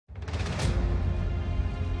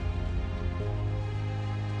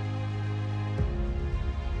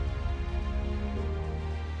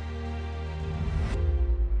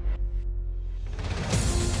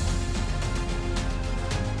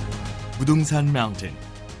Mudungsan Mountain,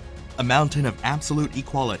 a mountain of absolute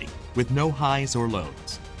equality with no highs or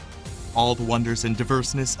lows. All the wonders and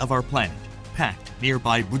diverseness of our planet packed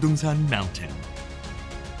nearby Mudungsan Mountain.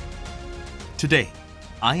 Today,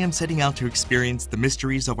 I am setting out to experience the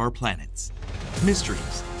mysteries of our planets,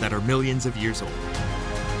 mysteries that are millions of years old.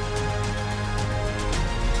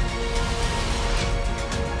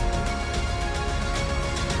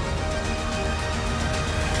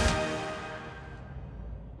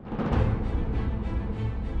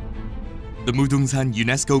 The Mudungsan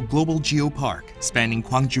UNESCO Global Geopark, spanning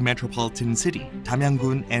Gwangju Metropolitan City,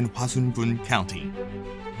 Damyang-gun, and Hwasun-gun County.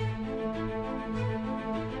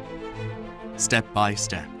 Step by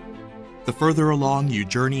step, the further along you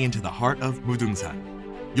journey into the heart of Mudungsan,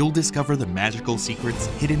 you'll discover the magical secrets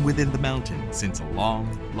hidden within the mountain since a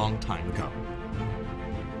long, long time ago.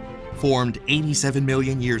 Formed 87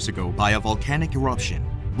 million years ago by a volcanic eruption,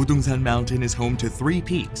 Mudungsan Mountain is home to 3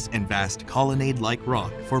 peaks and vast colonnade-like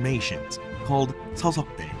rock formations called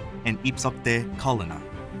Seosokdae and Ipseokdae Colonna,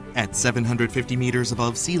 at 750 meters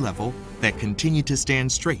above sea level that continue to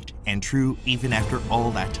stand straight and true even after all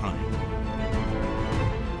that time.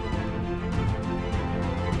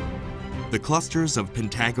 The clusters of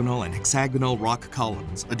pentagonal and hexagonal rock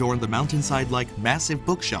columns adorn the mountainside like massive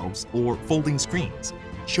bookshelves or folding screens,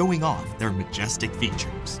 showing off their majestic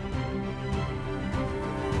features.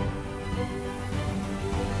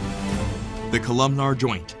 The columnar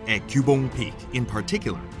joint at Gyubong Peak in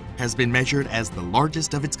particular has been measured as the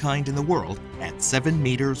largest of its kind in the world at 7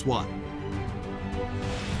 meters wide.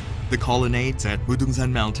 The colonnades at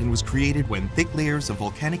Mudungsan Mountain was created when thick layers of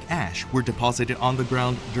volcanic ash were deposited on the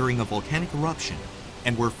ground during a volcanic eruption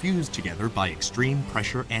and were fused together by extreme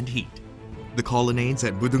pressure and heat. The colonnades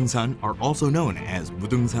at Mudungsan are also known as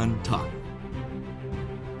Mudungsan Tak.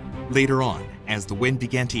 Later on, as the wind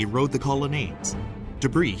began to erode the colonnades,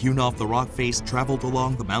 debris hewn off the rock face traveled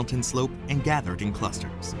along the mountain slope and gathered in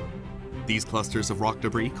clusters. These clusters of rock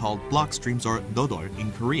debris, called block streams or dodol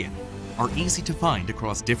in Korean, are easy to find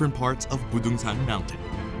across different parts of Mudungsan Mountain.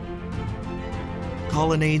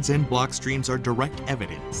 Colonnades and block streams are direct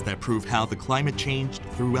evidence that prove how the climate changed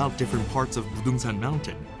throughout different parts of Mudungsan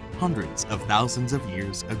Mountain hundreds of thousands of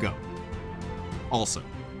years ago. Also,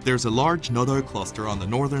 there's a large nodol cluster on the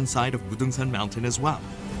northern side of Mudungsan Mountain as well.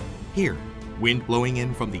 Here, wind blowing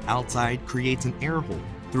in from the outside creates an air hole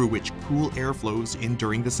through which cool air flows in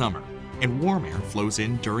during the summer and warm air flows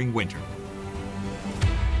in during winter.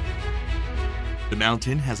 The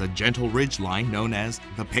mountain has a gentle ridgeline known as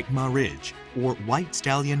the Paekma Ridge or White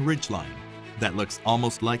Stallion Ridgeline that looks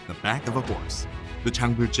almost like the back of a horse. The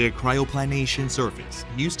Changgulje cryoplanation surface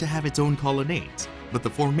used to have its own colonnades, but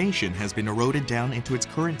the formation has been eroded down into its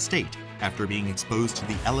current state after being exposed to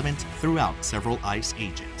the elements throughout several ice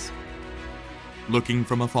ages. Looking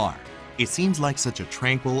from afar, it seems like such a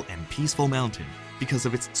tranquil and peaceful mountain because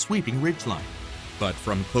of its sweeping ridgeline. But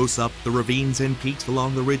from close up, the ravines and peaks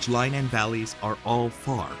along the ridgeline and valleys are all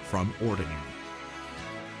far from ordinary.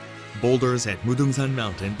 Boulders at Mudungsan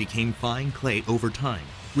Mountain became fine clay over time,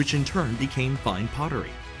 which in turn became fine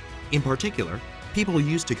pottery. In particular, people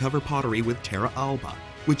used to cover pottery with terra alba,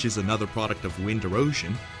 which is another product of wind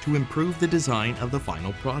erosion, to improve the design of the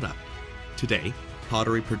final product. Today,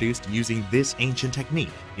 pottery produced using this ancient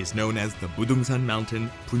technique is known as the Mudungsan Mountain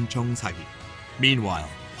Buncheongsagi. Meanwhile,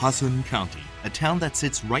 Hwasun County, a town that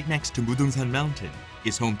sits right next to Mudungsan Mountain,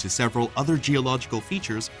 is home to several other geological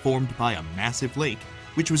features formed by a massive lake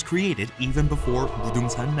which was created even before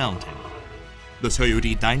Mudungsan Mountain. The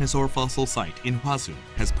Seoyori dinosaur fossil site in Hwasun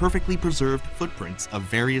has perfectly preserved footprints of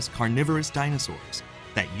various carnivorous dinosaurs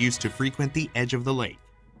that used to frequent the edge of the lake.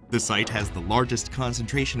 The site has the largest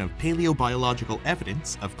concentration of paleobiological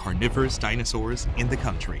evidence of carnivorous dinosaurs in the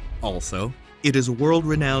country. Also, it is a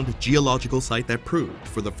world-renowned geological site that proved,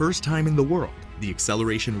 for the first time in the world, the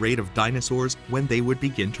acceleration rate of dinosaurs when they would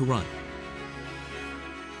begin to run.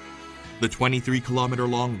 The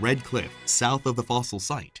 23-kilometer-long Red Cliff south of the fossil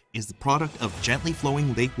site is the product of gently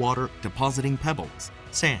flowing lake water depositing pebbles,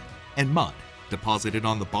 sand, and mud deposited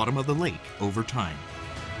on the bottom of the lake over time.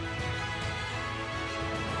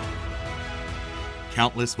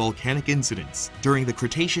 Countless volcanic incidents during the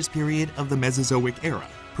Cretaceous period of the Mesozoic era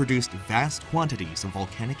produced vast quantities of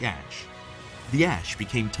volcanic ash. The ash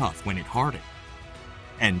became tuff when it hardened,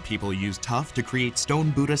 and people used tuff to create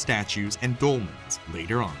stone Buddha statues and dolmens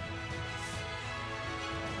later on.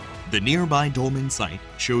 The nearby dolmen site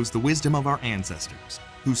shows the wisdom of our ancestors,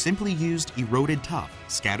 who simply used eroded tuff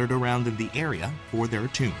scattered around in the area for their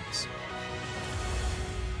tombs.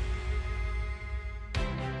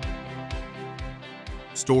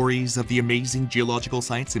 Stories of the amazing geological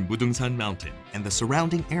sites in Budungsan Mountain and the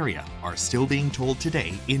surrounding area are still being told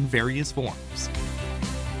today in various forms.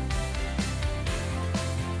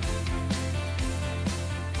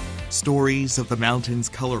 Stories of the mountain's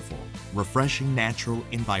colorful, refreshing natural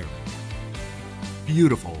environment.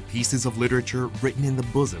 Beautiful pieces of literature written in the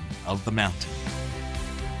bosom of the mountain.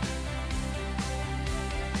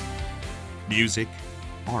 Music,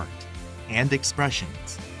 art, and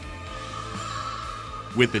expressions.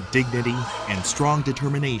 With the dignity and strong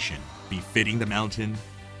determination befitting the mountain,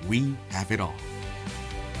 we have it all.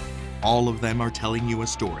 All of them are telling you a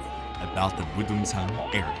story about the Budungsan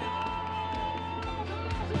area.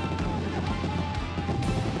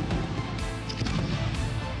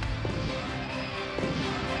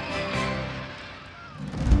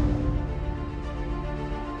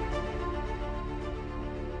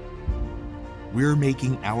 We're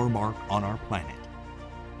making our mark on our planet.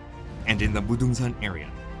 And in the Budungsan area,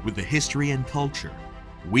 with the history and culture,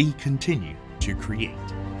 we continue to create.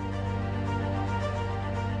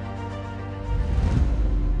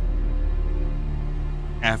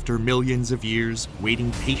 After millions of years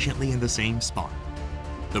waiting patiently in the same spot,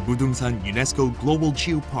 the Budungsan UNESCO Global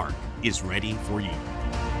Geopark is ready for you.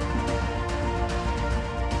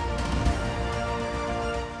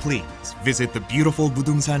 Please visit the beautiful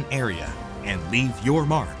Budungsan area and leave your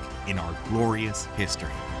mark in our glorious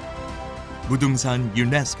history. Budungsan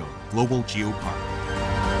UNESCO Global Geopark.